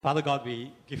Father God,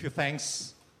 we give you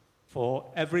thanks for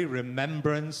every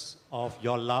remembrance of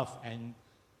your love and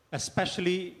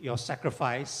especially your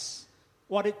sacrifice,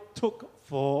 what it took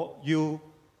for you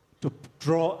to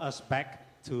draw us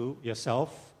back to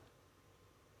yourself.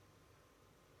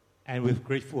 And with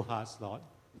grateful hearts, Lord,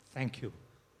 thank you.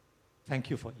 Thank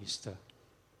you for Easter.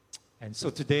 And so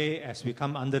today, as we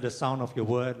come under the sound of your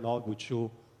word, Lord, would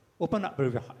you open up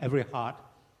every heart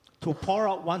to pour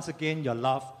out once again your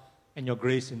love and your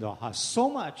grace into our hearts, so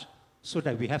much so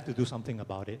that we have to do something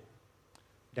about it,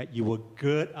 that you would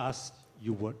gird us,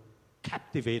 you would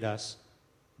captivate us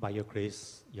by your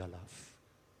grace, your love.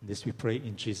 And this we pray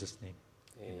in Jesus' name.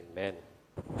 Amen.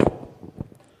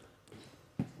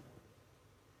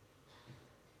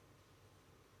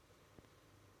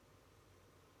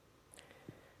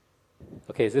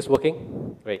 Okay, is this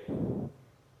working? Great.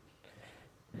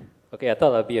 Okay, I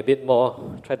thought I'd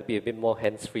try to be a bit more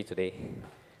hands-free today.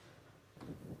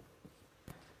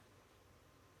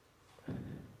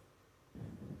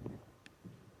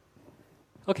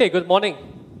 Okay, good morning.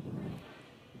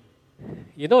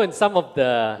 You know, in some of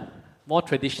the more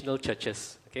traditional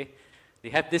churches, okay, they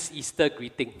have this Easter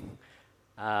greeting.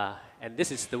 And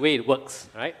this is the way it works,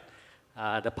 right?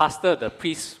 The pastor, the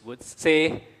priest would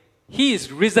say, "He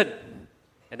is risen."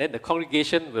 And then the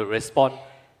congregation will respond,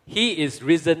 "He is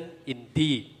risen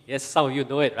indeed." Yes, some of you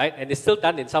know it, right? And it's still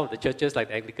done in some of the churches, like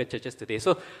the Anglican churches today.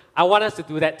 So I want us to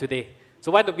do that today.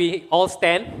 So why don't we all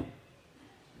stand?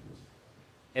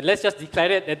 And let's just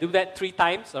declare it and do that 3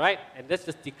 times, all right? And let's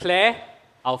just declare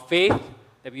our faith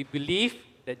that we believe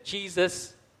that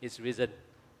Jesus is risen.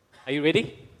 Are you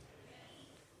ready?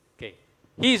 Okay.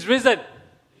 He is risen.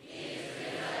 He is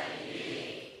risen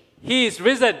indeed. He is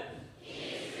risen. He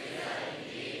is risen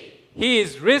indeed. He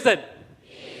is risen.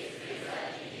 He is risen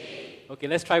indeed. Okay,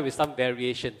 let's try with some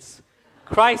variations.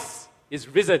 Christ is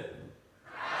risen.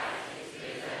 Christ is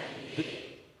risen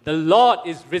indeed. The Lord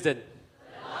is risen.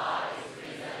 The Lord is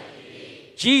risen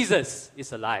indeed. Jesus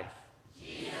is alive.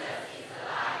 Jesus is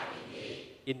alive indeed.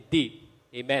 Indeed.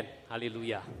 Amen.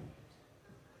 Hallelujah.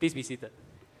 Please be seated.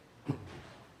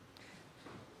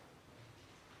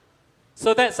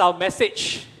 So that's our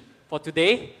message for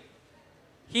today.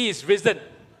 He is risen.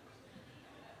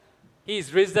 He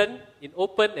is risen in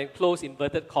open and closed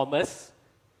inverted commas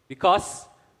because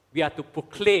we are to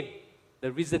proclaim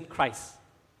the risen Christ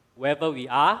wherever we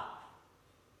are,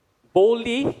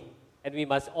 boldly, and we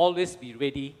must always be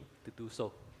ready to do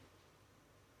so.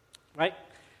 Right?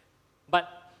 But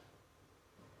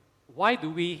why do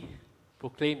we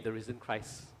proclaim the risen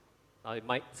Christ? Now, it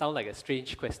might sound like a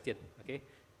strange question, okay?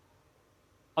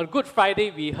 On Good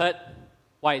Friday, we heard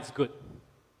why it's good,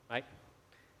 right?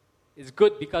 It's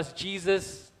good because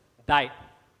Jesus died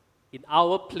in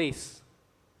our place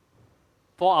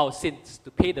for our sins,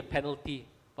 to pay the penalty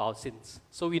for our sins.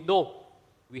 So we know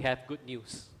we have good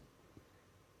news.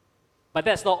 But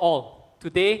that's not all.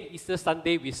 Today, Easter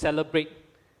Sunday, we celebrate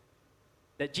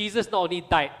that Jesus not only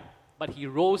died, but he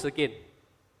rose again.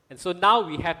 And so now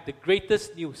we have the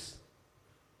greatest news.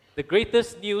 The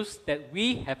greatest news that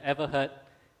we have ever heard,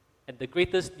 and the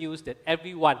greatest news that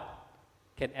everyone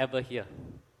can ever hear.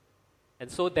 And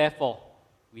so therefore,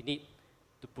 we need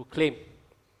to proclaim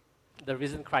the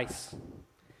risen Christ.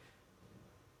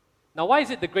 Now, why is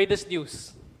it the greatest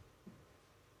news?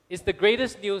 It's the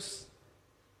greatest news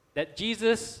that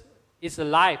Jesus is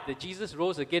alive, that Jesus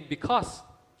rose again, because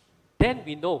then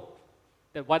we know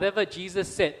that whatever Jesus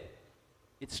said,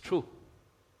 it's true.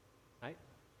 Right?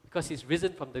 Because he's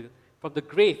risen from the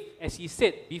grave. As he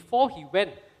said, before he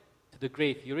went to the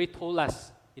grave, he already told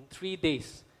us, in 3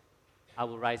 days, I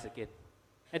will rise again.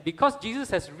 And because Jesus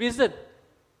has risen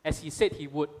as he said he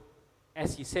would,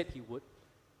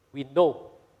 we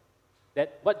know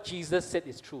that what Jesus said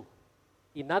is true.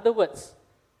 In other words,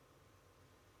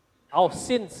 our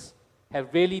sins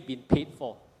have really been paid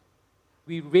for.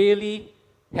 We really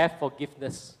have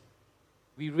forgiveness.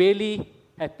 We really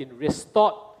have been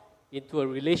restored into a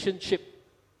relationship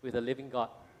with the living God.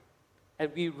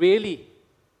 And we really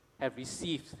have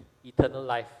received eternal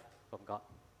life from God.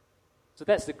 So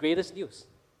that's the greatest news.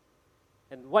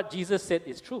 And what Jesus said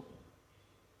is true.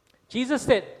 Jesus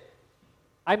said,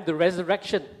 I'm the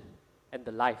resurrection and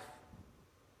the life.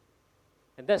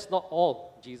 And that's not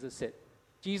all Jesus said.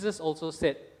 Jesus also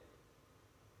said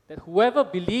that whoever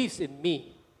believes in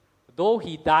me, though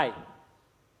he die,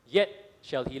 yet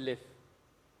shall he live.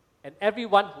 And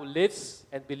everyone who lives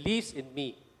and believes in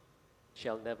me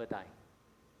shall never die.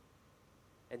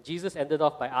 And Jesus ended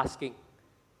off by asking,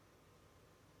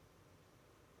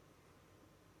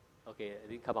 okay, it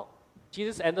didn't come out.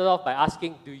 Jesus ended off by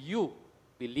asking, do you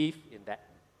believe in that?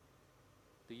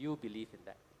 Do you believe in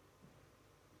that?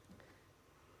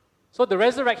 So the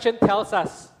resurrection tells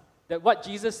us that what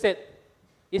Jesus said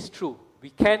is true. We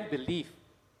can believe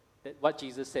that what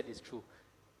Jesus said is true.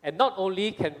 And not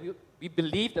only can we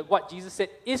believe that what Jesus said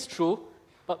is true,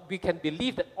 but we can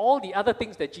believe that all the other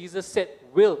things that Jesus said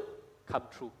will come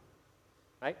true.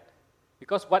 Right?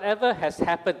 Because whatever has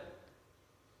happened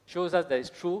shows us that it's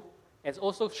true, and it's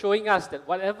also showing us that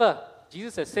whatever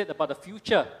Jesus has said about the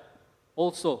future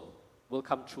also will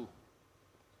come true.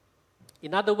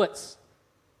 In other words,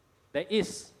 there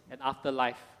is an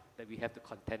afterlife that we have to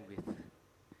contend with.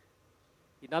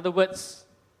 In other words,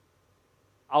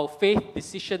 our faith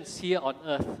decisions here on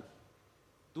earth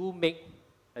do make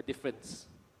a difference.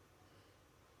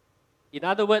 In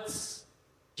other words,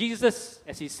 Jesus,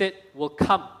 as he said, will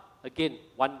come again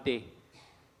one day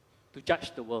to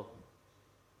judge the world.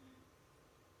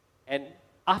 And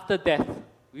after death,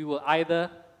 we will either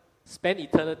spend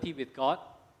eternity with God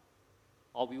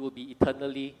or we will be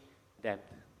eternally damned.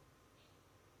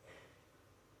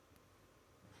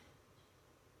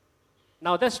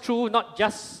 Now, that's true not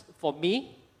just for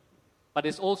me, but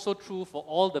it's also true for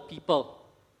all the people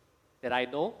that I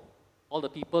know, all the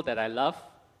people that I love,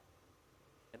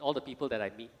 and all the people that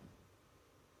I meet.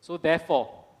 So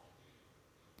therefore,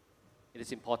 it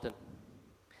is important.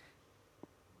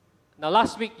 Now,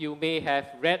 last week you may have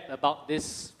read about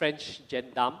this French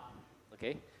gendarme,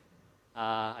 okay?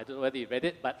 I don't know whether you read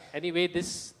it, but anyway,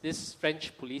 this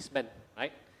French policeman,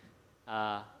 right?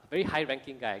 A very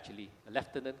high-ranking guy, actually, a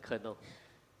lieutenant colonel,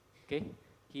 okay?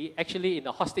 He actually, in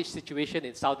a hostage situation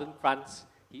in southern France,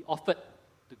 he offered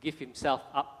to give himself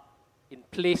up in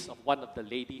place of one of the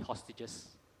lady hostages.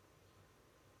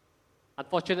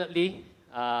 Unfortunately,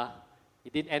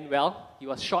 it didn't end well. He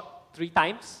was shot 3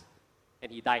 times,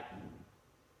 and he died.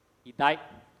 He died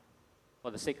for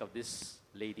the sake of this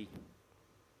lady.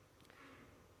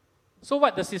 So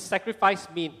what does his sacrifice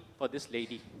mean for this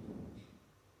lady?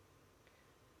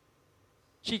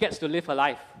 She gets to live her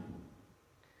life.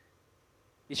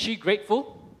 Is she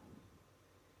grateful?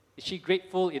 Is she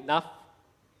grateful enough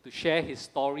to share his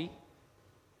story?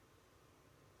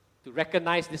 To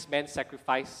recognize this man's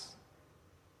sacrifice?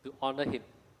 To honor him?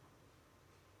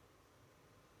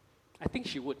 I think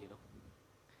she would,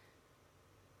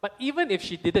 But even if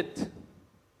she didn't,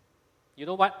 you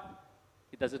know what?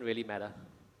 It doesn't really matter.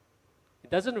 It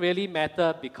doesn't really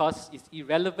matter because it's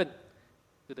irrelevant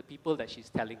to the people that she's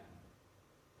telling.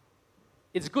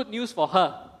 It's good news for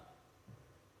her,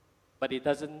 but it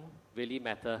doesn't really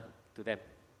matter to them.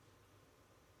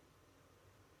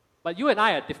 But you and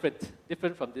I are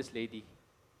different from this lady.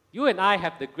 You and I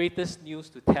have the greatest news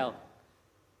to tell.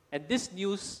 And this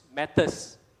news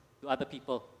matters to other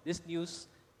people. This news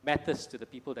matters to the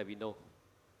people that we know.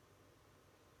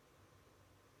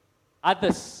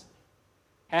 Others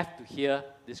have to hear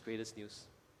this greatest news.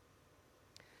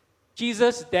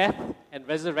 Jesus' death and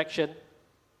resurrection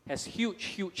has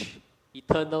huge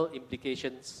eternal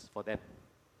implications for them.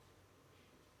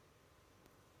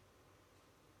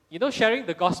 Sharing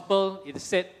the gospel, it is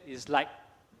said, is like,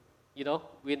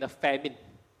 we're in a famine,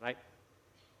 right?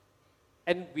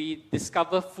 And we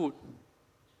discover food,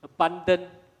 abundant,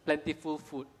 plentiful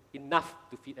food, enough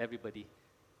to feed everybody.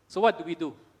 So what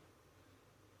do?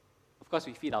 Of course,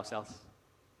 we feed ourselves,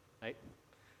 right?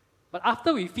 But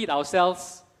after we feed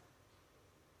ourselves,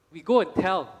 we go and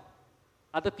tell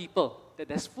other people that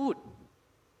there's food.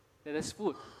 That there's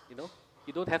food,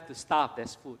 You don't have to starve,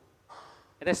 there's food.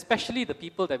 And especially the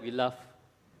people that we love,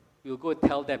 we will go and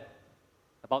tell them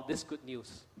about this good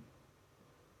news.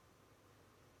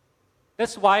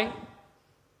 That's why,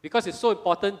 because it's so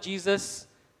important, Jesus,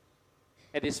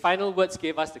 at his final words,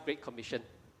 gave us the Great Commission.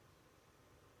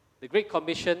 The Great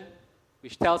Commission,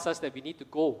 which tells us that we need to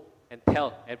go and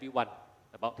tell everyone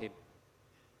about him.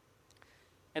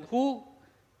 And who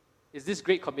is this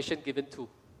Great Commission given to?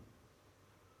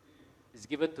 It's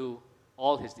given to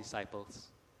all his disciples.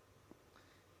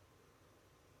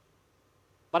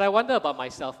 But I wonder about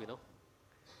myself,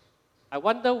 I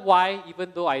wonder why,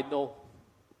 even though I know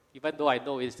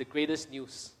it's the greatest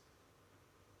news,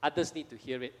 others need to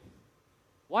hear it.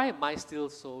 Why am I still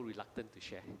so reluctant to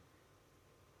share?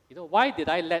 Why did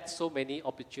I let so many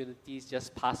opportunities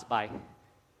just pass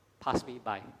me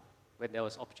by when there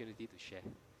was opportunity to share?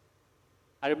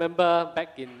 I remember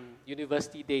back in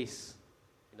university days,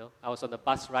 I was on a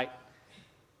bus ride,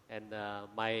 and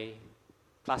my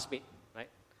classmate,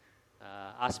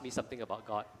 asked me something about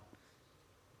God.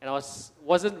 And I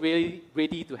wasn't really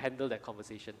ready to handle that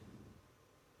conversation.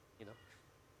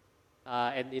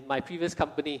 And in my previous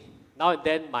company, now and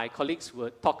then my colleagues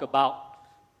would talk about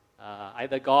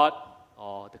either God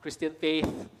or the Christian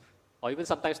faith, or even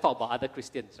sometimes talk about other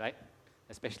Christians, right?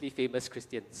 Especially famous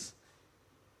Christians.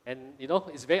 And,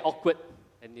 it's very awkward.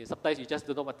 And sometimes you just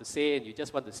don't know what to say and you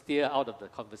just want to steer out of the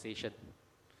conversation.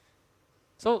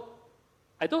 So,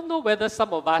 I don't know whether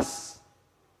some of us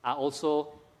are also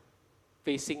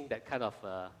facing that kind of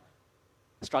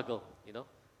struggle,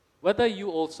 Whether you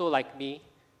also, like me,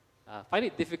 find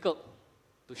it difficult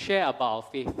to share about our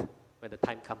faith when the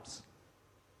time comes.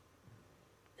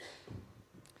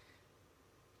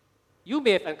 You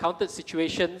may have encountered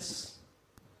situations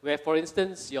where, for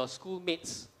instance, your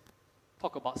schoolmates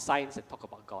talk about science and talk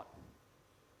about God.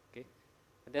 Okay?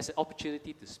 And there's an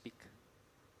opportunity to speak.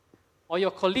 Or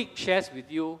your colleague shares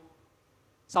with you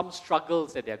some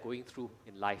struggles that they're going through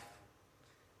in life.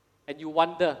 And you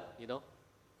wonder,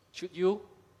 should you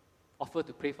offer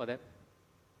to pray for them?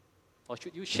 Or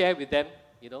should you share with them,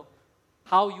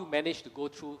 how you manage to go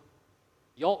through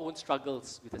your own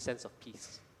struggles with a sense of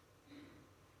peace?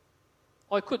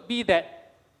 Or it could be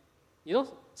that,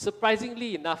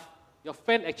 surprisingly enough, your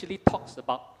friend actually talks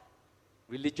about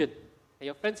religion. And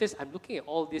your friend says, I'm looking at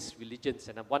all these religions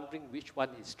and I'm wondering which one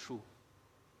is true.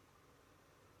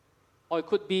 Or it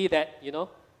could be that,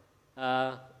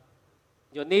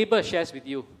 your neighbor shares with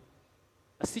you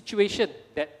a situation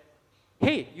that,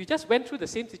 hey, you just went through the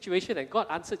same situation and God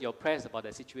answered your prayers about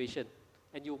that situation.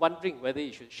 And you're wondering whether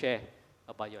you should share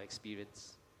about your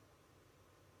experience.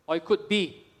 Or it could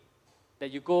be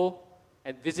that you go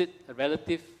and visit a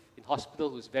relative in hospital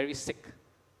who's very sick,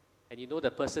 and you know the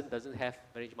person doesn't have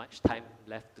very much time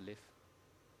left to live.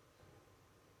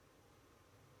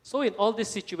 So in all these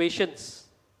situations,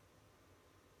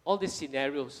 all these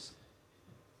scenarios,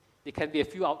 there can be a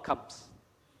few outcomes.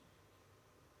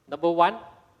 Number one,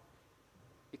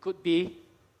 it could be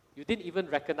you didn't even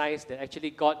recognize that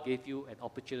actually God gave you an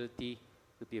opportunity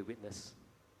to be a witness.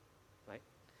 Right?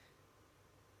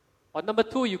 Or number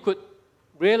two, you could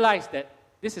realize that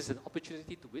this is an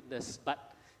opportunity to witness,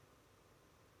 but,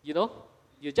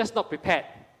 you're just not prepared.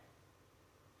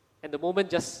 And the moment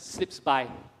just slips by.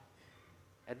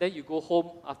 And then you go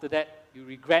home after that, you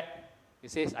regret. You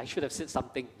say, I should have said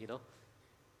something,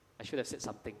 I should have said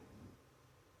something.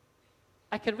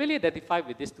 I can really identify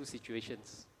with these two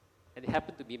situations. And it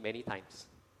happened to me many times,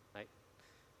 right?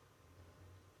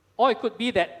 Or it could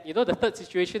be that, the third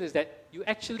situation is that you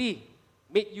actually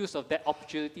made use of that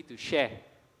opportunity to share.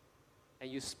 And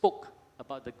you spoke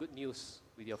about the good news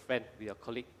with your friend, with your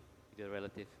colleague, with your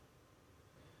relative.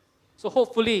 So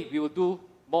hopefully we will do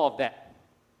more of that.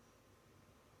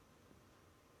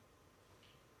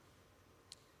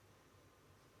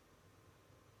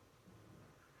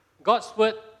 God's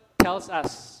word tells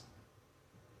us,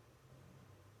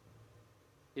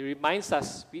 it reminds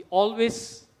us, we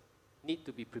always need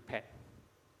to be prepared.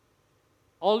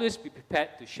 Always be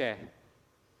prepared to share.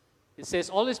 It says,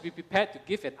 always be prepared to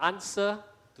give an answer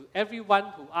to everyone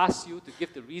who asks you to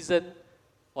give the reason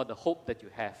for the hope that you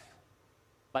have.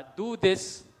 But do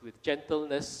this with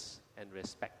gentleness and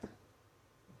respect.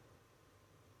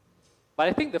 But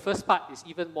I think the first part is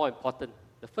even more important.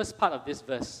 The first part of this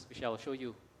verse, which I will show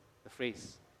you, the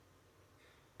phrase.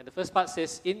 And the first part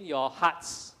says, in your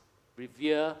hearts,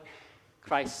 revere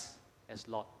Christ as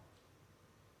Lord.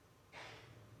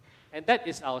 And that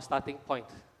is our starting point.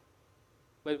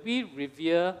 When we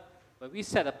revere, when we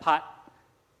set apart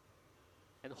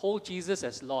and hold Jesus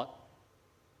as Lord,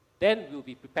 then we'll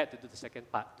be prepared to do the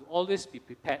second part, to always be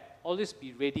prepared, always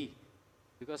be ready,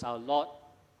 because our Lord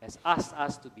has asked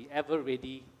us to be ever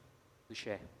ready to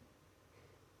share.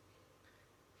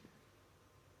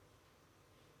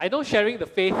 I know sharing the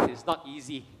faith is not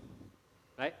easy,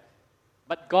 right?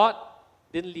 But God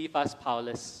didn't leave us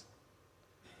powerless.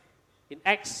 In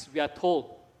Acts, we are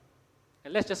told,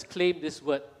 and let's just claim this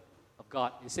word of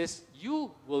God. It says,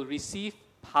 you will receive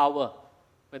power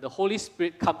when the Holy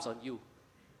Spirit comes on you.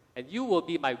 And you will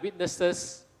be my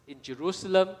witnesses in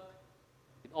Jerusalem,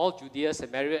 in all Judea,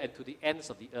 Samaria, and to the ends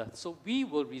of the earth. So we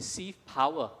will receive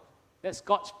power. That's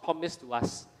God's promise to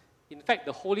us. In fact,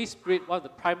 the Holy Spirit, one of the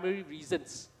primary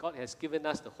reasons God has given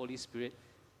us the Holy Spirit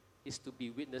is to be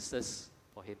witnesses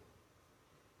for Him.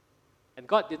 And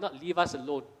God did not leave us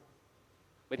alone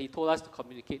when He told us to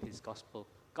communicate His gospel.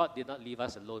 God did not leave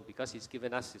us alone because He's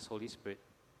given us His Holy Spirit.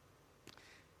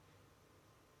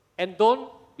 And don't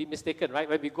be mistaken, right?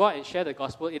 When we go out and share the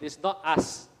gospel, it is not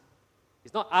us.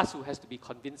 It's not us who has to be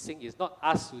convincing. It's not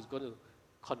us who's going to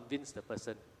convince the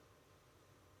person.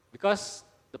 Because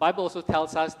the Bible also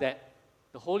tells us that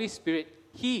the Holy Spirit,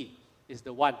 He is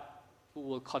the one who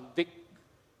will convict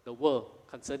the world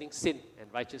concerning sin and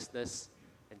righteousness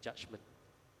and judgment.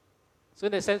 So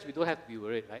in a sense, we don't have to be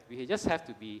worried, right? We just have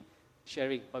to be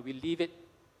sharing, but we leave it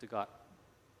to God.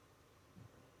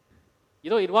 You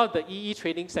know, in one of the EE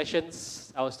training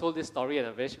sessions, I was told this story and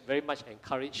I'm very, very much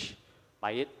encouraged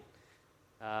by it.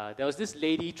 There was this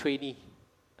lady trainee,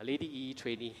 a lady EE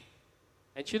trainee,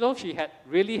 and she had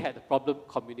really had a problem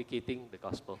communicating the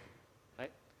gospel, right?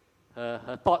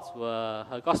 Her thoughts were,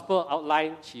 her gospel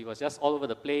outline, she was just all over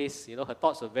the place. Her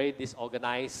thoughts were very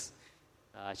disorganized.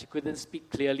 She couldn't speak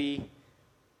clearly.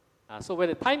 So when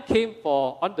the time came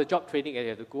for on-the-job training and you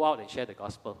had to go out and share the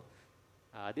gospel,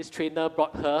 this trainer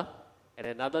brought her and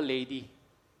another lady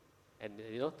and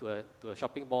to a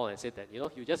shopping mall and said that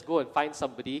you just go and find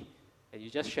somebody and you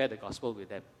just share the gospel with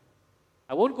them.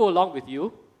 I won't go along with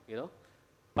you,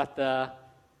 but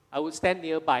I would stand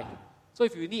nearby. So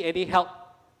if you need any help,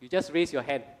 you just raise your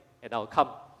hand and I'll come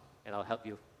and I'll help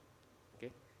you.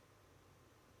 Okay?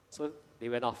 So they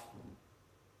went off.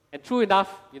 And true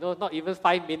enough, not even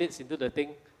 5 minutes into the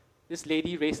thing, this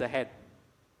lady raised her hand.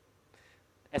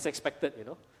 As expected,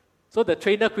 So the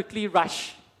trainer quickly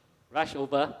rushed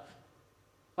over.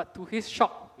 But to his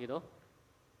shock,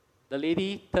 the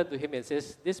lady turned to him and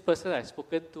says, "This person I've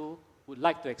spoken to would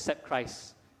like to accept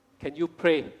Christ. Can you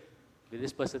pray with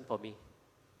this person for me?"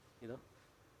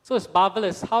 So it's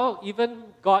marvelous how even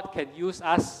God can use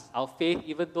us, our faith,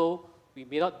 even though we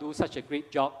may not do such a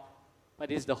great job,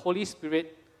 but it's the Holy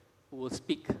Spirit who will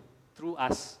speak through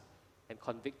us and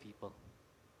convict people.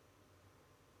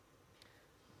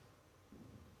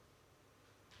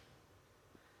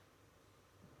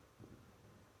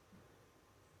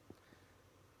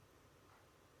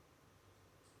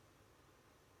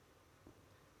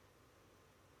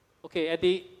 Okay, at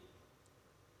the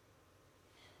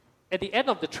end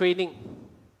of the training,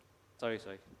 sorry.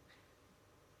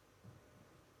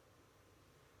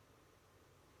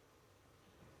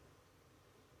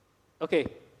 Okay,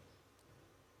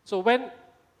 so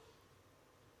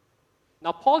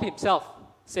now Paul himself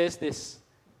says this.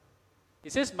 He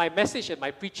says, "My message and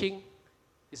my preaching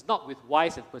is not with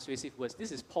wise and persuasive words."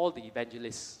 This is Paul the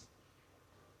evangelist,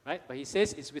 right? But he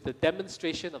says it's with the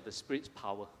demonstration of the Spirit's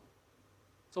power.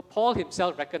 So Paul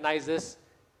himself recognizes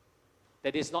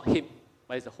that it's not him,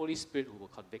 but it's the Holy Spirit who will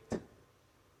convict.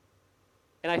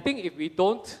 And I think if we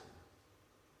don't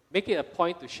make it a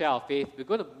point to share our faith, we're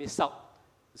going to miss out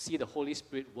to see the Holy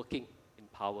Spirit working in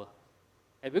power.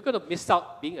 And we're going to miss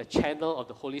out being a channel of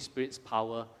the Holy Spirit's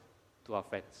power to our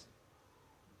friends.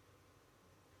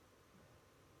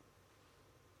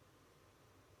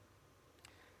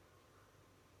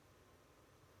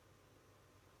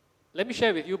 Let me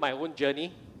share with you my own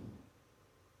journey.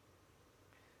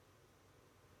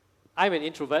 I'm an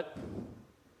introvert,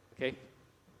 okay?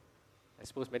 I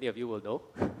suppose many of you will know.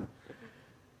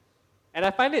 And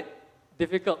I find it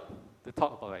difficult to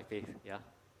talk about my faith, yeah?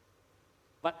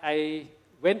 But I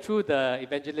went through the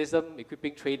evangelism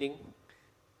equipping training,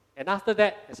 and after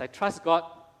that, as I trust God,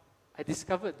 I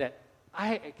discovered that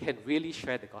I can really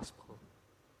share the gospel.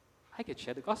 I can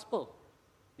share the gospel,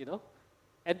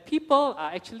 And people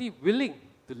are actually willing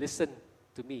to listen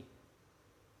to me.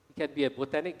 It can be at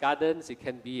Botanic Gardens, it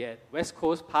can be at West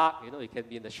Coast Park, it can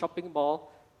be in the shopping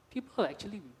mall. People are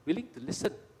actually willing to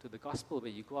listen to the gospel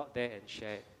when you go out there and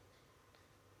share it.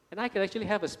 And I can actually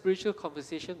have a spiritual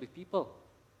conversation with people,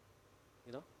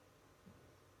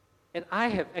 And I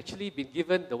have actually been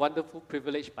given the wonderful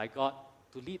privilege by God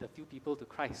to lead a few people to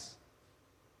Christ.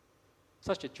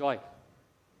 Such a joy.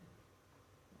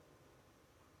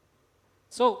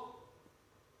 So,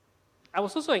 I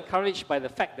was also encouraged by the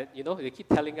fact that, they keep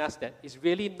telling us that it's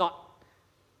really not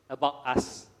about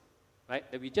us, right?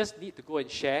 That we just need to go and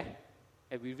share,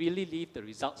 and we really leave the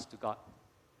results to God.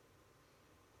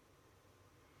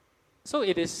 So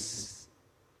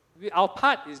our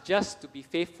part is just to be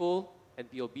faithful and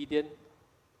be obedient,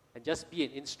 and just be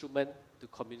an instrument to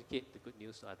communicate the good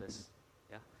news to others.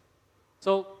 Yeah.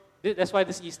 So that's why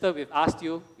this Easter we've asked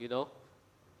you,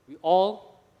 we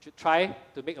all should try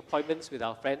to make appointments with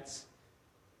our friends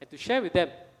and to share with them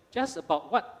just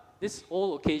about what this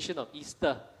whole occasion of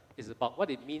Easter is about, what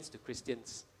it means to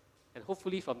Christians. And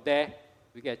hopefully from there,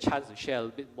 we get a chance to share a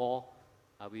little bit more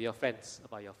with your friends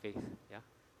about your faith.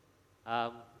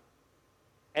 Yeah.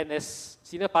 And as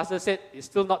Senior Pastor said, it's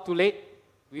still not too late.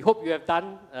 We hope you have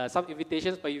done some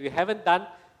invitations, but if you haven't done,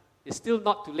 it's still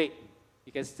not too late.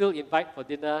 You can still invite for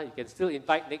dinner. You can still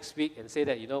invite next week and say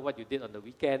that what you did on the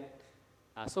weekend.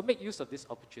 So make use of this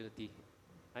opportunity,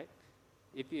 right?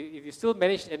 If you still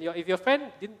manage, and if your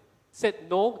friend said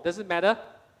no, doesn't matter.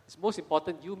 It's most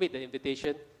important you made the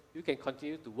invitation. You can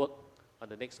continue to work on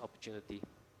the next opportunity.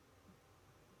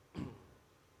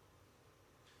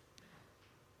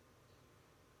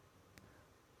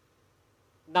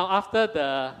 Now, after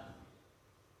the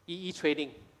EE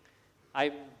training,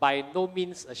 I'm by no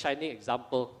means a shining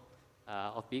example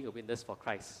of being a witness for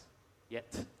Christ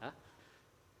yet.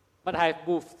 But I have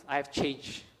moved, I have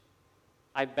changed.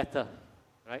 I'm better,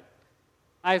 right?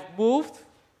 I've moved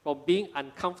from being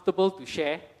uncomfortable to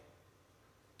share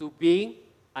to being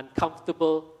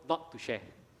uncomfortable not to share.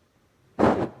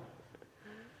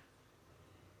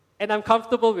 And I'm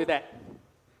comfortable with that.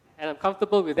 And I'm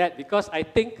comfortable with that because I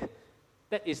think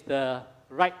that is the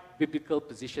right biblical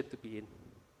position to be in.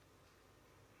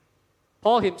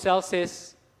 Paul himself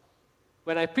says,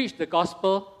 when I preach the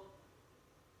gospel,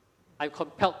 I'm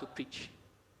compelled to preach.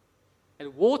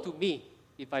 And woe to me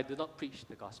if I do not preach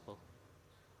the gospel.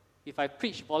 If I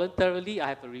preach voluntarily, I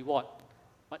have a reward.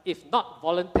 But if not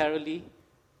voluntarily,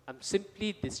 I'm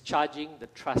simply discharging the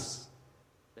trust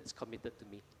that's committed to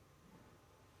me.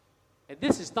 And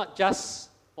this is not just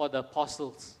for the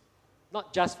apostles,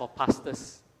 not just for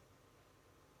pastors.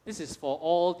 This is for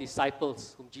all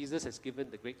disciples whom Jesus has given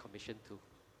the Great Commission to,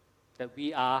 that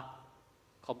we are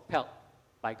compelled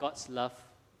by God's love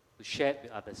to share it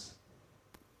with others.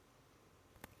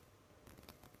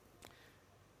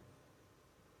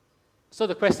 So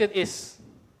the question is,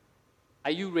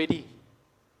 are you ready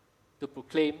to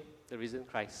proclaim the risen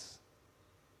Christ?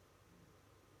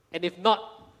 And if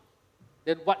not,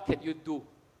 then what can you do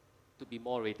to be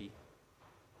more ready?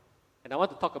 And I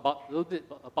want to talk a little bit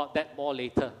about that more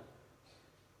later.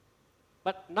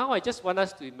 But now I just want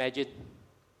us to imagine,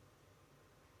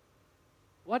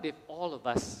 what if all of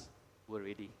us were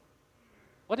ready?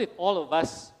 What if all of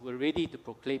us were ready to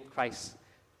proclaim Christ?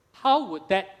 How would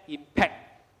that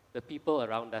impact the people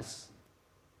around us?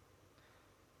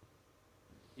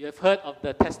 You have heard of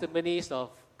the testimonies of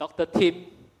Dr. Tim,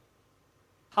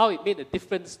 how it made a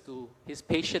difference to his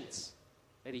patients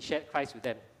when he shared Christ with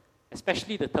them,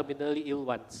 especially the terminally ill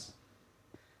ones.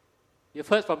 You've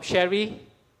heard from Sherry,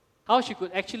 how she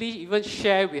could actually even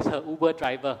share with her Uber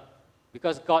driver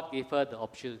because God gave her the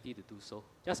opportunity to do so,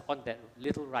 just on that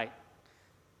little ride.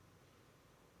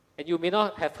 And you may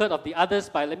not have heard of the others,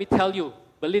 but let me tell you,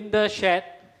 Belinda shared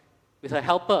with her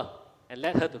helper and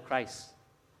led her to Christ.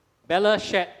 Bella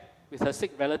shared with her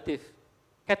sick relative.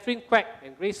 Catherine Quack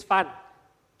and Grace Fan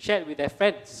shared with their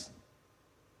friends.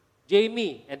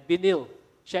 Jamie and Binil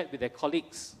shared with their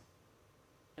colleagues.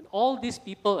 And all these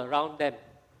people around them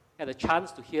had a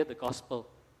chance to hear the gospel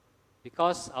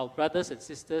because our brothers and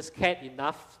sisters cared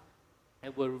enough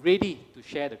and were ready to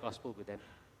share the gospel with them.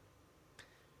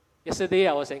 Yesterday,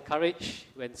 I was encouraged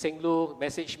when Seng Lu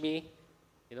messaged me,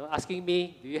 asking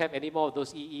me, do you have any more of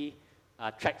those EE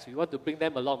tracks? We want to bring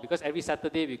them along because every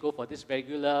Saturday we go for this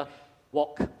regular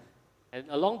walk. And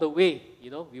along the way,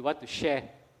 we want to share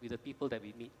with the people that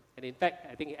we meet. And in fact,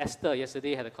 I think Esther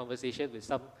yesterday had a conversation with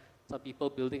some people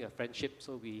building a friendship.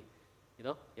 So we,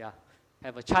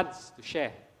 have a chance to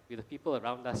share with the people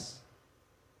around us.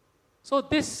 So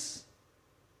this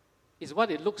is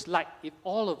what it looks like if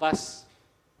all of us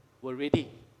were ready.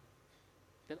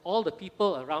 Then all the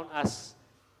people around us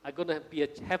are going to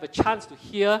have a chance to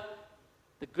hear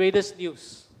the greatest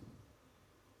news.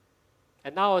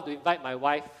 And now I want to invite my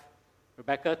wife,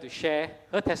 Rebecca, to share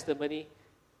her testimony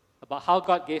about how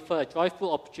God gave her a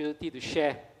joyful opportunity to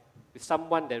share with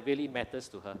someone that really matters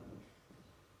to her.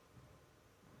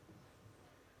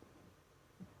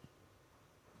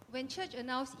 When church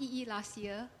announced EE last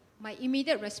year, my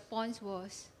immediate response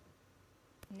was,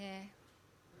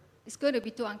 it's going to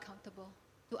be too uncomfortable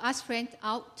to ask friends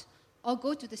out or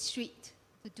go to the street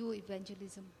to do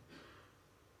evangelism.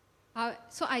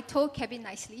 So I told Kevin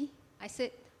nicely, I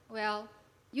said, well,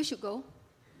 you should go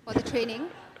for the training,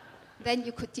 then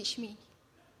you could teach me.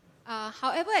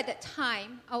 However, at that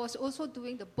time, I was also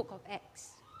doing the book of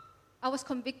Acts. I was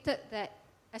convicted that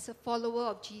as a follower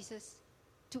of Jesus,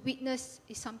 to witness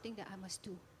is something that I must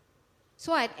do.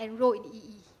 So I enrolled in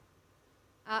EE.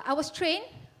 I was trained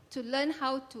to learn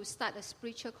how to start a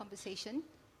spiritual conversation,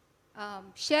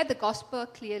 share the gospel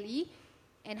clearly,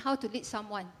 and how to lead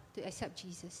someone to accept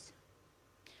Jesus.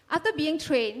 After being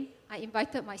trained, I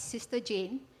invited my sister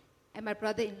Jane and my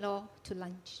brother-in-law to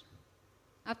lunch.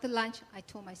 After lunch, I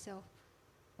told myself,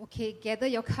 okay, gather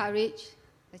your courage,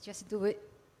 let's just do it.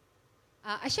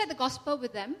 I shared the gospel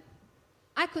with them.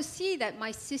 I could see that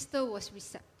my sister was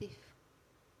receptive.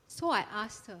 So I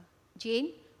asked her,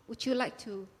 Jane, would you like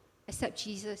to accept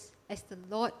Jesus as the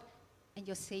Lord and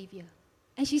your Savior?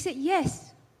 And she said,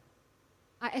 yes.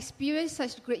 I experienced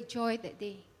such great joy that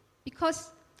day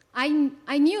because I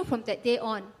knew from that day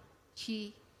on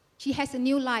she has a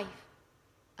new life,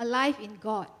 a life in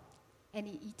God, and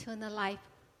an eternal life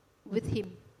with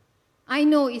Him. I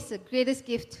know it's the greatest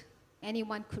gift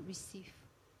anyone could receive.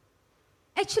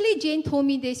 Actually, Jane told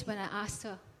me this when I asked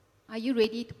her. are you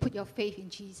ready to put your faith in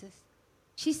Jesus?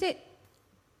 She said,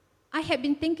 I had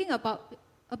been thinking about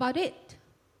it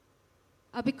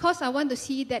because I want to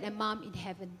see Dad and Mom in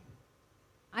heaven.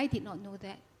 I did not know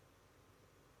that.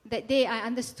 That day I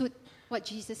understood what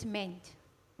Jesus meant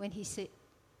when he said,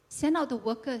 send out the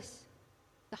workers.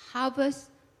 The harvest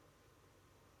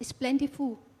is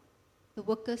plentiful. The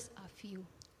workers are few.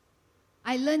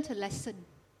 I learned a lesson.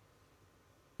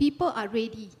 People are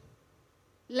ready.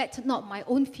 Let not my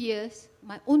own fears,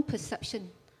 my own perception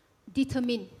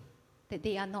determine that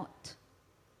they are not.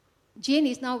 Jane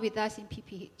is now with us in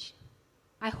PPH.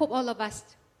 I hope all of us,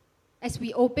 as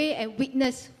we obey and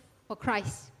witness for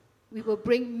Christ, we will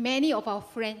bring many of our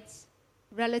friends,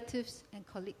 relatives, and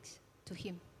colleagues to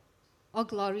him. All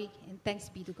glory and thanks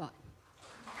be to God.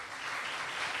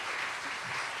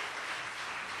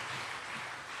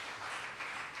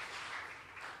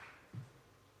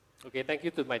 Okay, thank you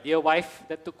to my dear wife.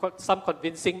 That took some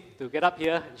convincing to get up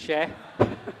here and share.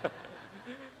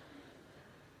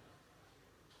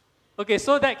 Okay,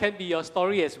 so that can be your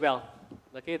story as well.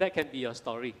 Okay, that can be your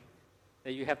story.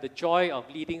 That you have the joy of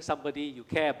leading somebody you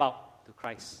care about to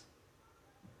Christ.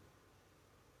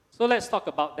 So let's talk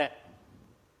about that.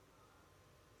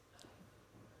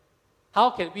 How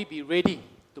can we be ready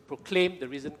to proclaim the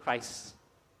risen Christ?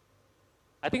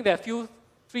 I think there are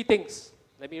three things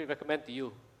let me recommend to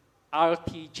you.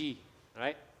 RTG,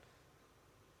 right?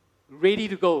 Ready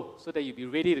to go, so that you be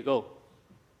ready to go.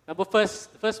 The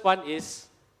first one is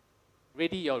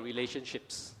ready your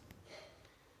relationships.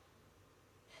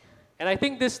 And I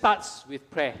think this starts with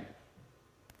prayer.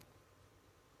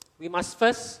 We must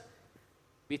first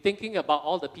be thinking about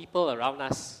all the people around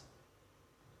us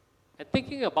and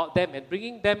thinking about them and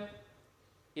bringing them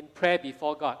in prayer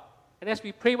before God. And as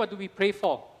we pray, what do we pray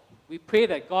for? We pray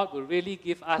that God will really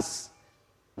give us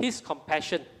His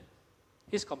compassion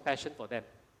for them.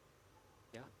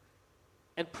 Yeah?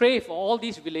 And pray for all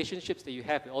these relationships that you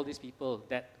have with all these people,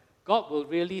 that God will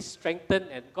really strengthen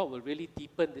and God will really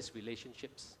deepen these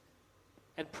relationships.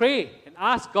 And pray and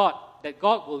ask God that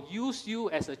God will use you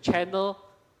as a channel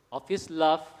of His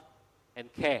love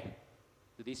and care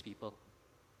to these people.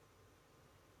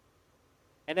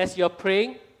 And as you're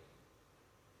praying,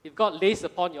 if God lays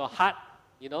upon your heart,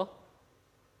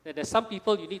 that there's some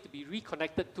people you need to be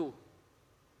reconnected to,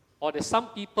 or there's some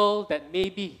people that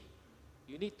maybe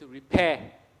you need to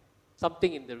repair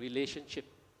something in the relationship,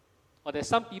 or there's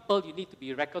some people you need to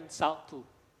be reconciled to,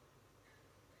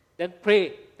 then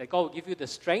pray that God will give you the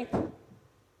strength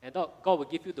and God will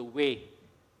give you the way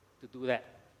to do that,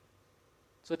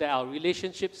 so that our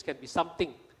relationships can be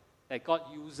something that God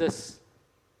uses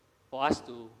for us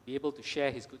to be able to share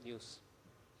His good news.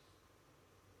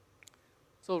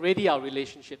 So ready our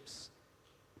relationships.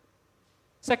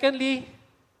 Secondly,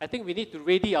 I think we need to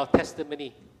ready our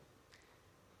testimony.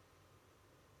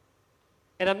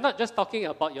 And I'm not just talking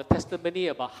about your testimony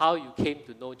about how you came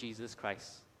to know Jesus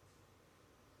Christ.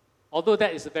 Although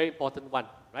that is a very important one,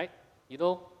 right?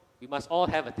 We must all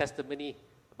have a testimony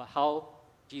about how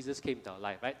Jesus came to our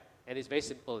life, right? And it's very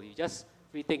simple. You just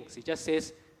three things. It just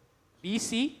says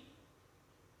BC,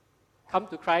 come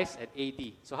to Christ, and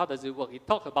AD. So how does it work? It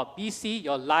talks about BC,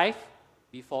 your life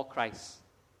before Christ.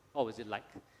 What was it like?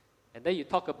 And then you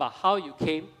talk about how you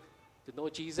came to know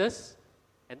Jesus.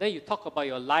 And then you talk about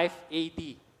your life AD.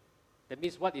 That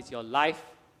means what is your life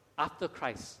after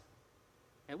Christ?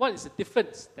 And what is the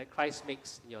difference that Christ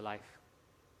makes in your life?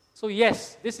 So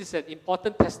yes, this is an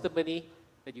important testimony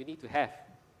that you need to have.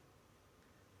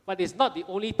 But it's not the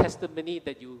only testimony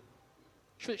that you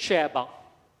should share about.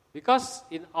 Because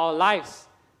in our lives,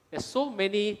 there's so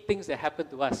many things that happen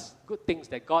to us, good things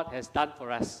that God has done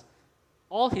for us.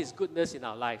 All His goodness in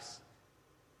our lives.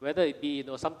 Whether it be,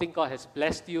 something God has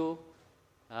blessed you,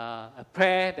 a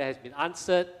prayer that has been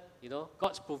answered,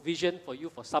 God's provision for you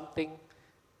for something,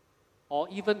 or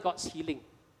even God's healing.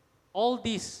 All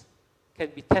these can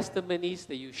be testimonies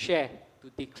that you share to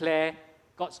declare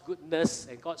God's goodness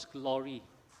and God's glory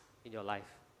in your life.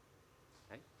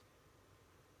 Right?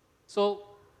 So,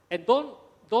 and don't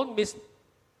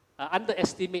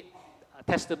underestimate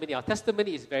testimony. Our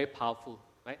testimony is very powerful.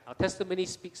 Right? Our testimony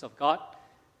speaks of God.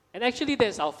 And actually,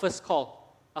 that's our first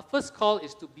call. Our first call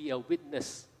is to be a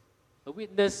witness. A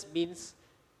witness means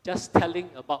just telling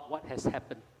about what has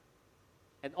happened.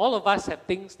 And all of us have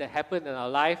things that happen in our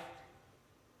life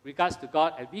regards to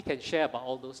God, and we can share about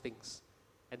all those things.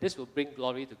 And this will bring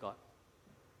glory to God.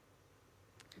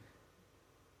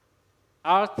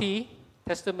 RT,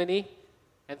 testimony.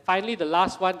 And finally, the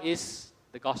last one is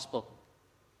the gospel,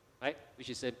 right? Which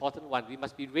is an important one. We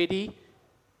must be ready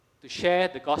to share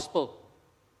the gospel.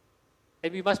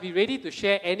 And we must be ready to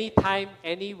share anytime,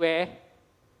 anywhere,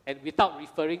 and without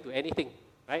referring to anything,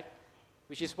 right?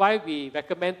 Which is why we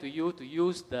recommend to you to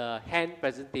use the hand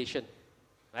presentation,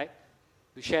 right?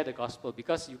 To share the gospel,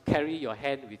 because you carry your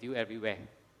hand with you everywhere.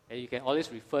 And you can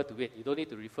always refer to it. You don't need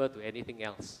to refer to anything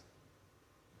else.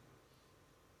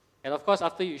 And of course,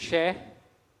 after you share,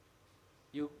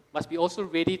 you must be also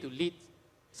ready to lead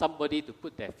somebody to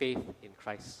put their faith in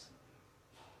Christ.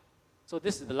 So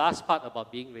this is the last part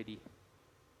about being ready.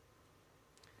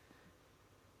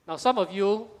 Now, some of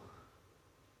you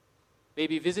may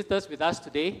be visitors with us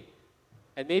today,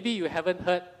 and maybe you haven't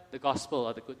heard the gospel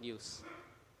or the good news.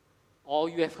 Or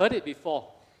you have heard it before,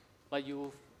 but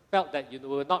you felt that you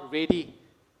were not ready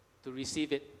to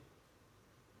receive it.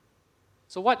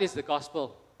 So what is the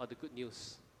gospel or the good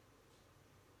news?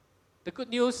 The good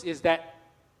news is that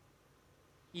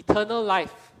eternal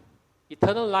life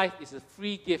is a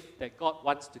free gift that God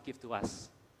wants to give to us.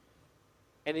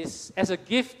 And as a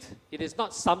gift, it is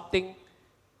not something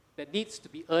that needs to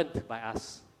be earned by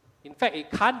us. In fact,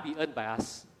 it can't be earned by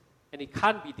us, and it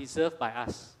can't be deserved by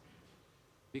us,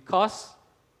 because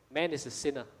man is a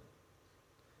sinner.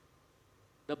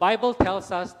 The Bible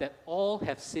tells us that all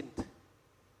have sinned.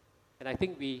 And I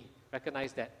think we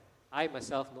recognize that. I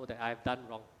myself know that I have done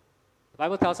wrong. The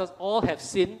Bible tells us all have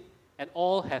sinned and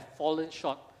all have fallen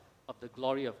short of the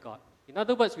glory of God. In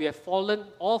other words, we have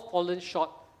all fallen short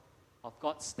of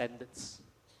God's standards.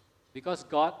 Because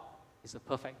God is a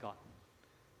perfect God.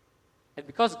 And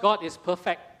because God is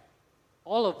perfect,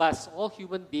 all of us, all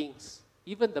human beings,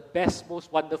 even the best,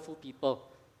 most wonderful people,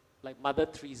 like Mother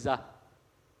Teresa,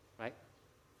 right,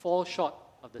 fall short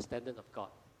of the standard of God.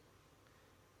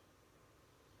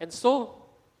 And so,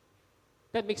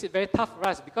 that makes it very tough for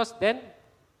us, because then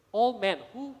all men,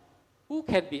 who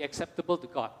can be acceptable to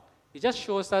God? It just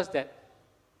shows us that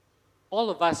all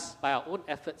of us, by our own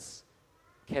efforts,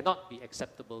 cannot be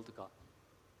acceptable to God.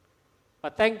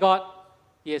 But thank God,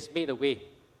 He has made a way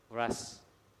for us.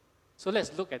 So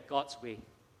let's look at God's way.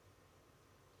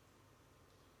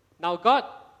 Now, God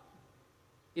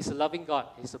is a loving God.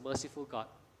 He's a merciful God.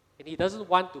 And He doesn't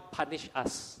want to punish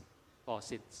us for our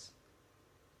sins.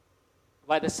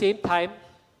 But at the same time,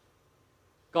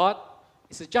 God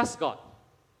is a just God.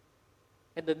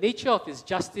 And the nature of His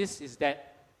justice is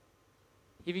that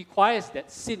He requires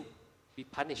that sin be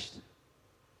punished.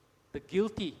 The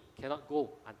guilty cannot go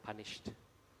unpunished.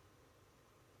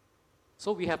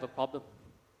 So we have a problem.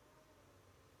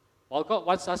 While God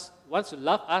wants to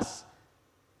love us,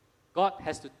 God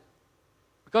has to,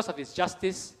 because of His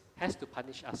justice, has to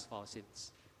punish us for our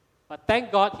sins. But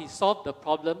thank God He solved the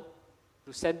problem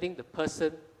through sending the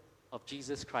person of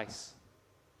Jesus Christ.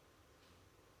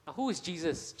 Now, who is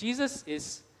Jesus? Jesus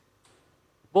is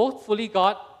both fully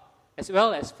God as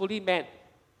well as fully man.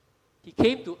 He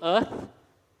came to earth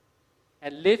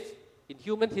and lived in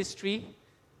human history,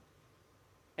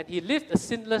 and He lived a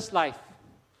sinless life.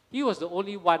 He was the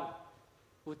only one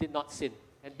who did not sin.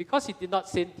 And because He did not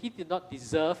sin, He did not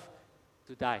deserve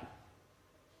to die.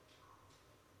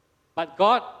 But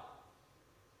God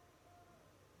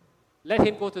let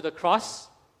Him go to the cross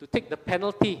to take the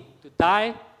penalty, to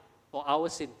die for our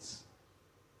sins.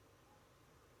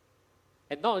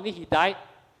 And not only He died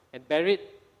and buried,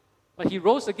 but He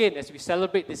rose again as we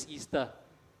celebrate this Easter.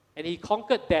 And He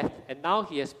conquered death, and now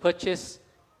He has purchased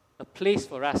a place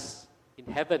for us in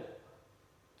heaven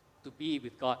to be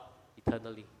with God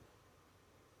eternally.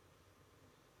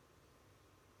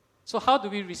 So how do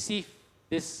we receive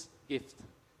this gift?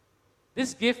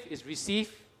 This gift is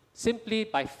received simply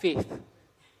by faith.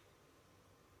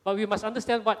 But we must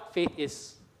understand what faith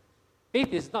is.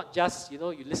 Faith is not just, you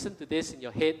listen to this in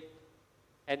your head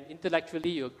and intellectually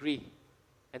you agree,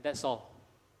 and that's all.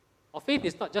 Or faith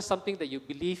is not just something that you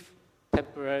believe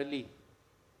temporarily.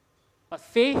 But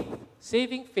faith,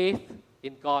 saving faith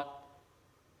in God,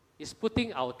 is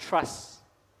putting our trust,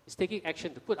 is taking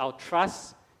action to put our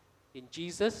trust in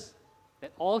Jesus,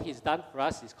 that all He's done for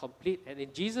us is complete, and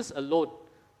in Jesus alone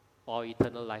for our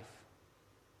eternal life.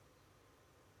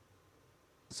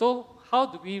 So, how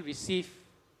do we receive?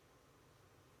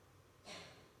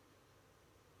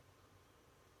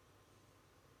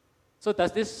 So,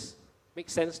 does this make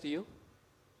sense to you?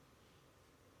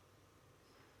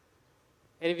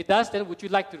 And if it does, then would you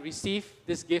like to receive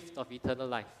this gift of eternal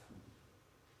life?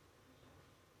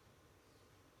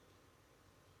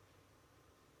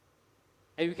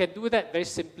 And we can do that very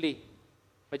simply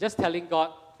by just telling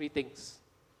God 3 things.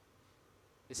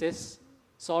 It says,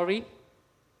 sorry,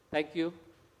 thank you,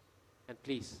 and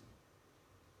please.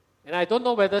 And I don't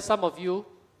know whether some of you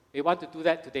may want to do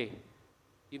that today.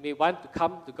 You may want to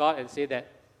come to God and say that,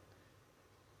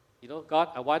 God,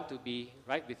 I want to be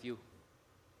right with you.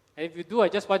 And if you do, I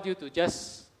just want you to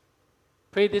just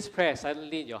pray this prayer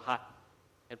silently in your heart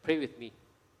and pray with me.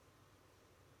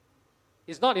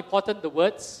 It's not important the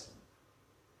words,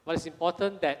 but it's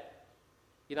important that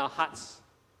in our hearts,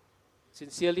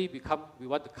 sincerely we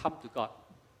want to come to God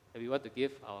and we want to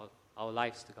give our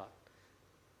lives to God.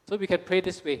 So we can pray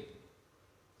this way. It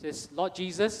says, Lord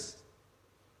Jesus,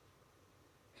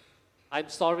 I'm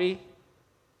sorry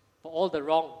for all the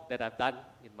wrong that I've done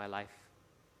in my life.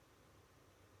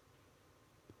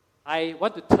 I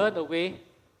want to turn away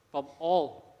from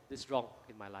all this wrong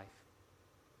in my life.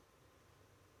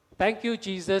 Thank you,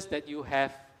 Jesus, that you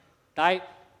have died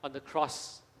on the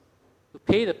cross to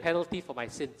pay the penalty for my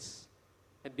sins.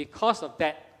 And because of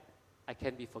that, I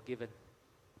can be forgiven.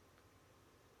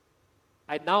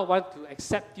 I now want to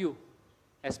accept you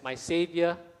as my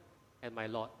Savior and my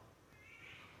Lord.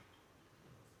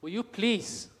 Will you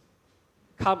please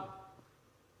come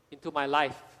into my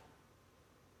life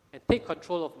and take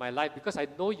control of my life, because I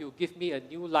know you give me a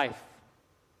new life.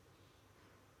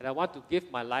 And I want to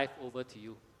give my life over to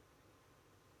you.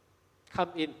 Come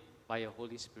in by your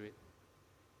Holy Spirit.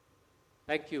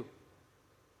 Thank you.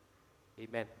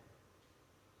 Amen.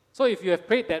 So if you have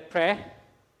prayed that prayer,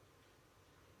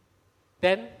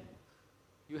 then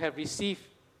you have received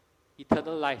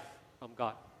eternal life from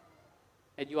God.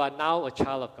 And you are now a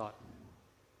child of God.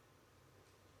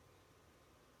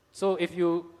 So if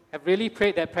you have really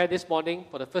prayed that prayer this morning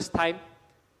for the first time,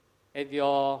 and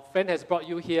your friend has brought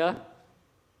you here,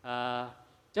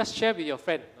 just share with your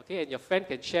friend, okay? And your friend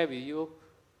can share with you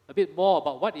a bit more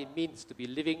about what it means to be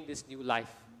living this new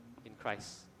life in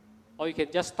Christ. Or you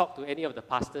can just talk to any of the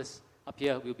pastors up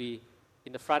here. We'll be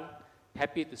in the front,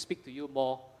 happy to speak to you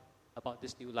more about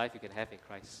this new life you can have in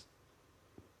Christ.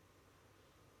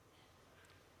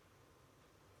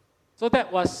 So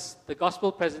that was the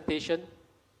gospel presentation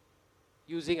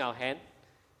using our hand,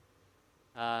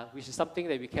 which is something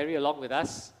that we carry along with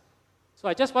us. So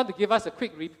I just want to give us a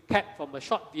quick recap from a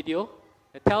short video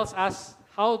that tells us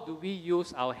how do we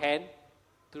use our hand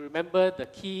to remember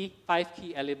the 5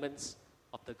 key elements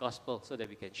of the gospel so that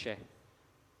we can share.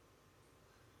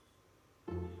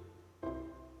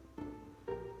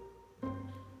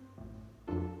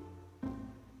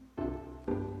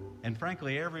 And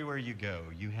frankly, everywhere you go,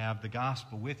 you have the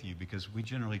gospel with you, because we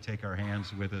generally take our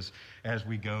hands with us as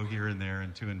we go here and there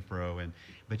and to and fro.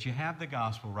 But you have the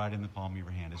gospel right in the palm of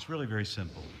your hand. It's really very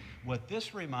simple. What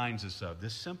this reminds us of,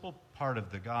 this simple part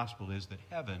of the gospel, is that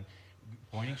heaven,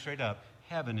 pointing straight up,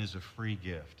 heaven is a free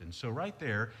gift. And so right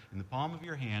there in the palm of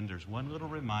your hand, there's one little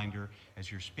reminder as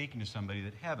you're speaking to somebody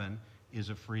that heaven is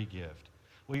a free gift.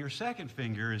 Well, your second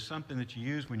finger is something that you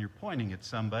use when you're pointing at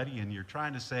somebody and you're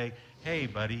trying to say, hey,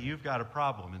 buddy, you've got a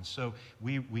problem. And so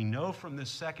we know from this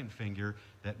second finger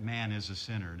that man is a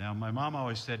sinner. Now, my mom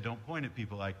always said, don't point at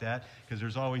people like that, because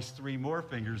there's always 3 more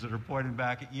fingers that are pointing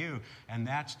back at you. And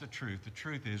that's the truth. The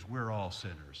truth is we're all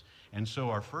sinners. And so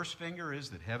our first finger is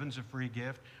that heaven's a free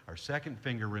gift. Our second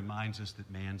finger reminds us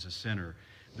that man's a sinner.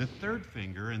 The third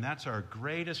finger, and that's our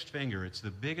greatest finger, it's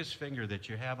the biggest finger that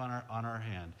you have on our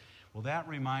hand. Well, that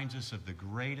reminds us of the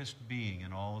greatest being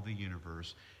in all of the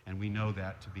universe, and we know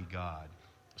that to be God.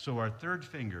 So our third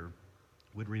finger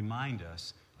would remind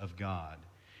us of God.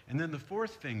 And then the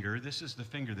fourth finger, this is the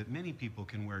finger that many people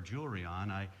can wear jewelry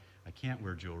on. I can't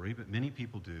wear jewelry, but many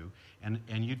people do.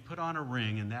 And you'd put on a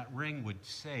ring, and that ring would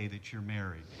say that you're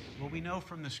married. Well, we know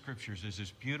from the scriptures there's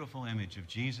this beautiful image of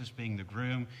Jesus being the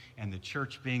groom and the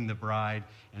church being the bride.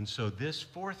 And so this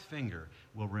fourth finger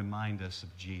will remind us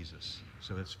of Jesus.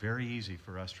 So it's very easy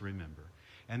for us to remember.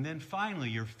 And then finally,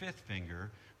 your fifth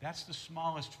finger, that's the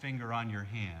smallest finger on your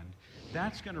hand.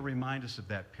 That's going to remind us of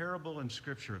that parable in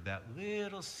Scripture of that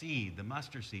little seed, the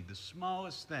mustard seed, the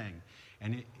smallest thing.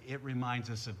 And it reminds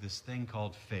us of this thing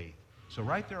called faith. So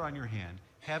right there on your hand,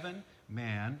 heaven,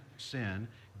 man, sin,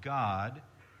 God,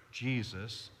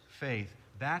 Jesus, faith.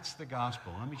 That's the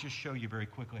gospel. Let me just show you very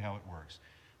quickly how it works.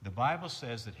 The Bible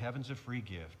says that heaven's a free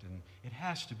gift, and it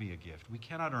has to be a gift. We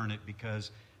cannot earn it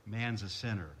because man's a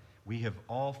sinner. We have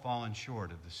all fallen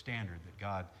short of the standard that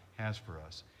God has for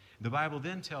us. The Bible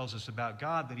then tells us about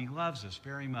God, that He loves us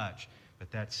very much. But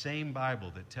that same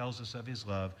Bible that tells us of His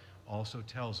love also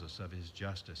tells us of His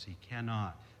justice. He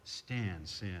cannot stand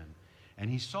sin. And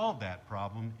He solved that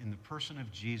problem in the person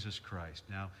of Jesus Christ.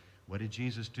 Now, what did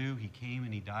Jesus do? He came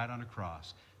and He died on a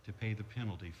cross to pay the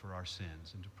penalty for our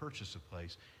sins and to purchase a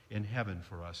place in heaven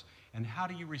for us. And how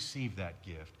do you receive that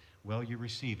gift? Well, you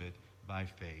receive it by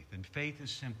faith. And faith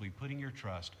is simply putting your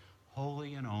trust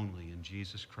wholly and only in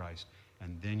Jesus Christ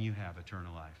and then you have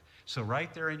eternal life. So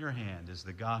right there in your hand is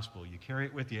the gospel. You carry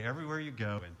it with you everywhere you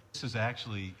go. And this is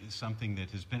actually something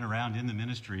that has been around in the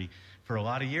ministry for a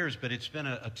lot of years, but it's been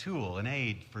a tool, an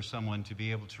aid for someone to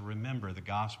be able to remember the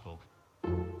gospel.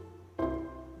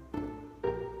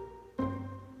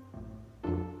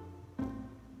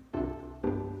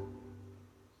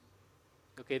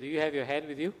 Okay, do you have your hand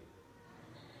with you?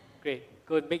 Great.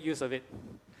 Go and make use of it.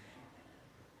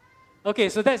 Okay,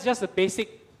 so that's just a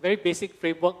very basic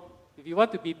framework. If you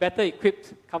want to be better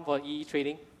equipped, come for EE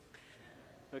training.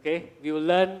 Okay, we will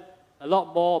learn a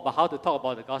lot more about how to talk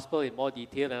about the gospel in more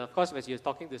detail. And of course, when you're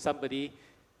talking to somebody,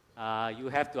 you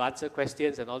have to answer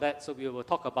questions and all that. So we will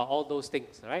talk about all those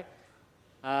things, all right?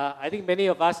 I think many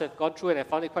of us have gone through and have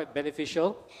found it quite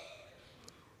beneficial.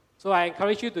 So I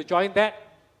encourage you to join that.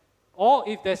 Or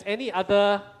if there's any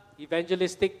other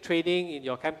evangelistic training in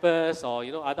your campus or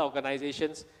other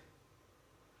organizations,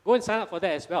 go and sign up for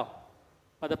that as well.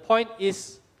 But the point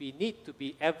is, we need to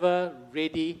be ever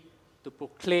ready to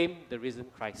proclaim the risen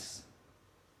Christ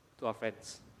to our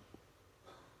friends.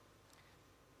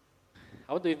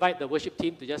 I want to invite the worship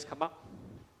team to just come up.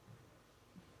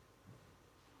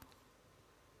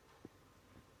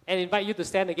 And invite you to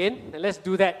stand again. And let's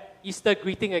do that Easter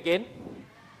greeting again.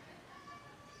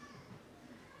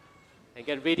 And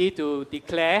get ready to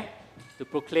declare, to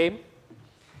proclaim.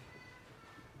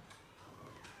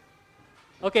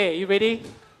 Okay, you ready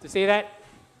to say that?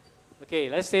 Okay,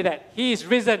 let's say that. He is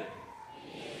risen.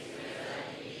 He is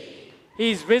risen. He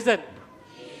is risen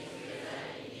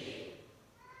indeed.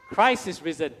 Christ is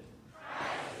risen.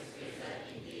 Christ is risen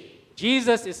indeed.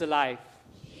 Jesus is alive.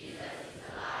 Jesus is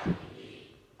alive indeed.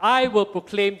 I will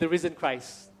proclaim the risen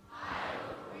Christ. I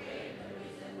will proclaim the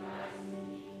risen Christ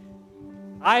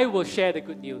indeed. I will share the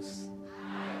good news.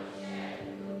 I will share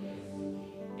the good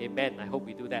news. Amen. I hope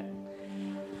we do that.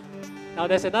 Now,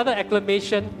 there's another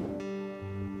acclamation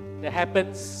that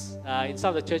happens in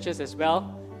some of the churches as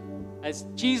well. As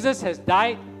Jesus has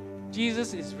died,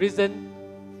 Jesus is risen,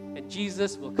 and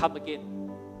Jesus will come again.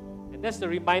 And that's the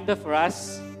reminder for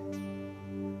us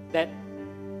that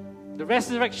the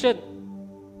resurrection,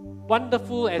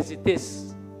 wonderful as it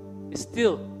is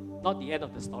still not the end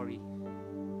of the story.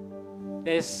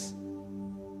 There's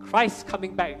Christ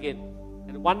coming back again,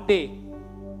 and one day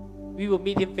we will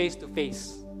meet Him face to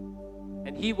face,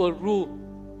 and He will rule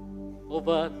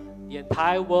over the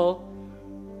entire world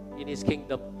in His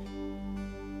kingdom.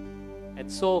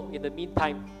 And so, in the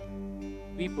meantime,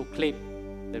 we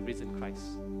proclaim the risen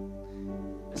Christ.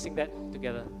 Let's sing that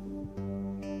together.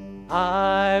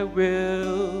 I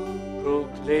will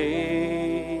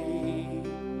proclaim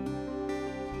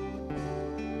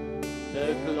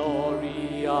the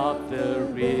glory of the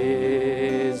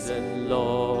risen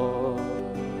Lord,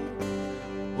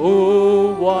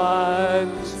 who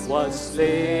once was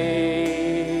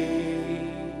slain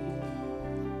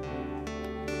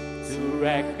to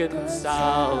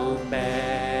reconcile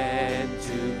man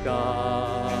to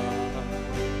God.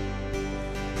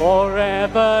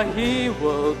 Forever He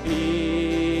will be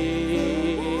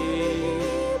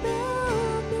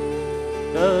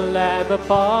the Lamb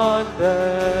upon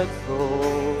the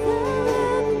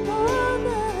throne.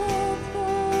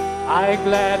 I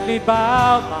gladly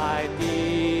bow my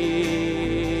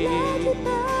knee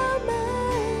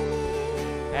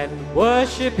and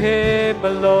worship Him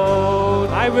alone.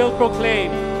 I will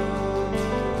proclaim.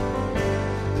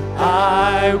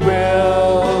 I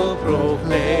will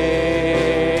proclaim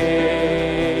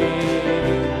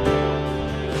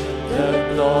the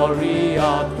glory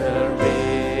of the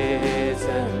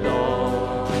risen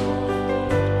Lord,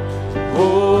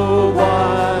 who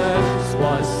once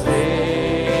was slain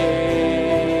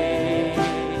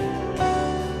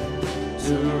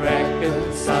to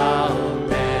reconcile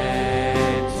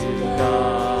man to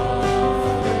God.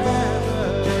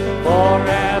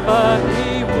 Forever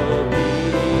He will be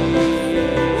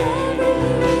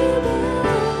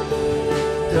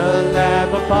the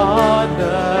Lamb upon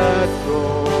the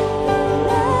throne.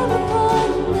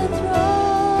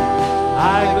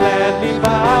 I gladly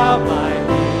bow my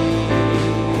knee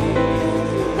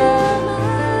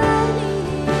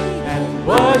and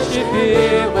worship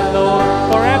Him alone.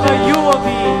 Forever You will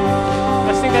be.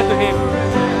 Let's sing that to Him.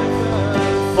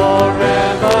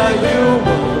 Forever You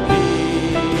will be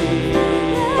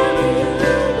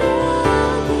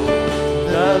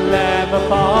the Lamb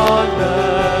upon the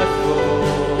throne.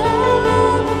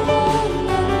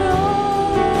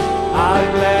 I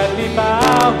gladly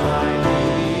bow my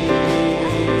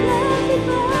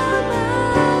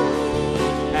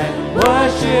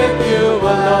worship You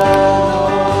alone.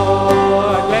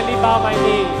 Gladly bow my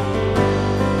knee.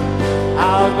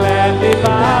 I'll gladly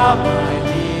bow my knee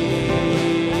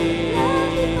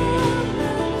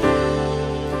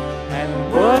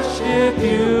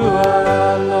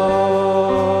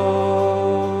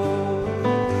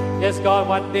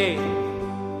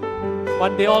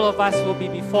one day all of us will be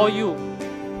before you,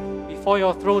 before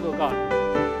your throne, oh God.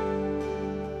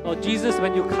 Lord Jesus,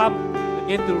 when you come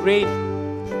again to reign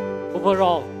over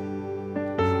all,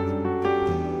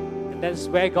 and that's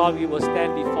where, God, we will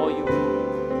stand before you.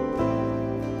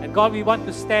 And God, we want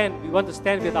to stand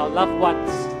with our loved ones.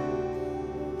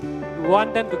 We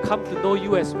want them to come to know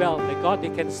you as well, that God, they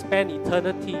can spend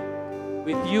eternity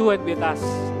with you and with us.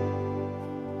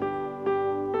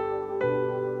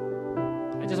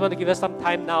 I just want to give us some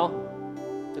time now.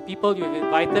 The people you have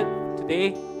invited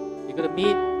today, you're going to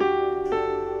meet,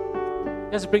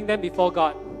 just bring them before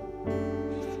God.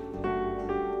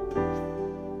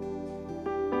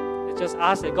 And just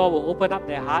ask that God will open up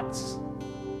their hearts,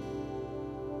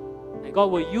 and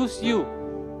God will use you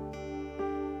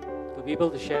to be able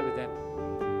to share with them.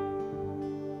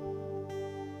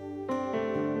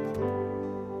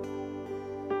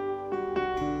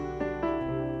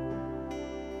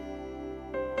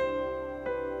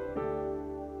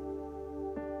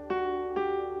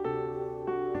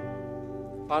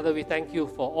 Father, we thank you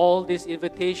for all these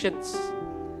invitations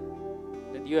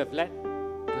that you have led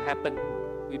to happen.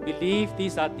 We believe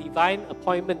these are divine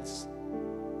appointments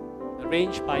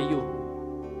arranged by you.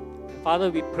 And Father,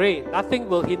 we pray nothing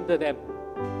will hinder them.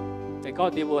 That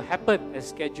God, they will happen as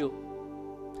scheduled.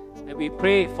 And we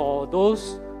pray for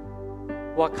those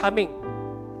who are coming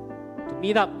to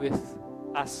meet up with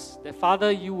us, that Father,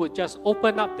 you would just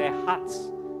open up their hearts.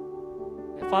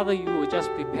 And Father, you would just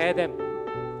prepare them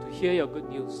hear your good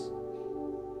news.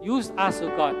 Use us, O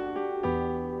God.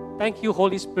 Thank you,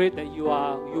 Holy Spirit, that you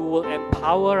will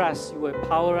empower us. You will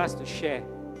empower us to share.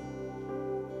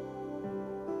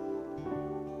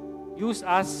 Use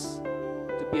us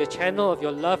to be a channel of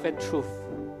your love and truth.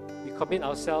 We commit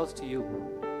ourselves to you.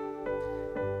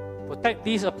 Protect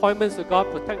these appointments, O God.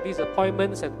 Protect these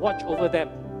appointments and watch over them.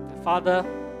 And Father,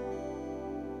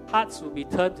 hearts will be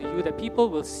turned to you, that people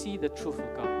will see the truth, O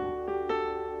God.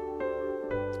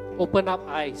 Open up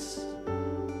eyes,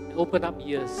 and open up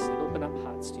ears, and open up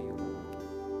hearts to you.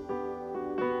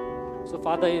 So,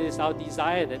 Father, it is our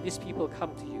desire that these people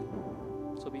come to you.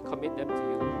 So we commit them to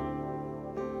you.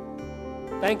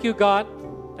 Thank you, God.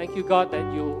 Thank you, God,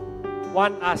 that you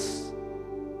want us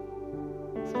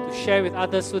to share with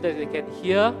others so that they can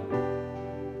hear.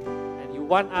 And you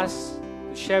want us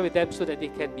to share with them so that they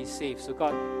can be saved. So,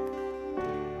 God,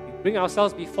 we bring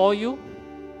ourselves before you.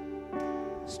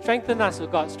 Strengthen us, O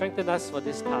God. Strengthen us for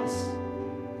this task.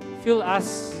 Fill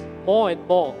us more and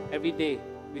more every day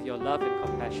with your love and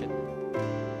compassion.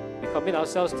 We commit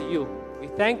ourselves to you. We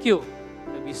thank you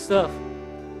that we serve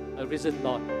a risen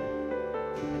Lord.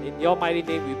 And in your mighty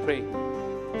name we pray.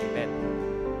 Amen.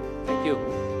 Thank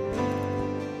you.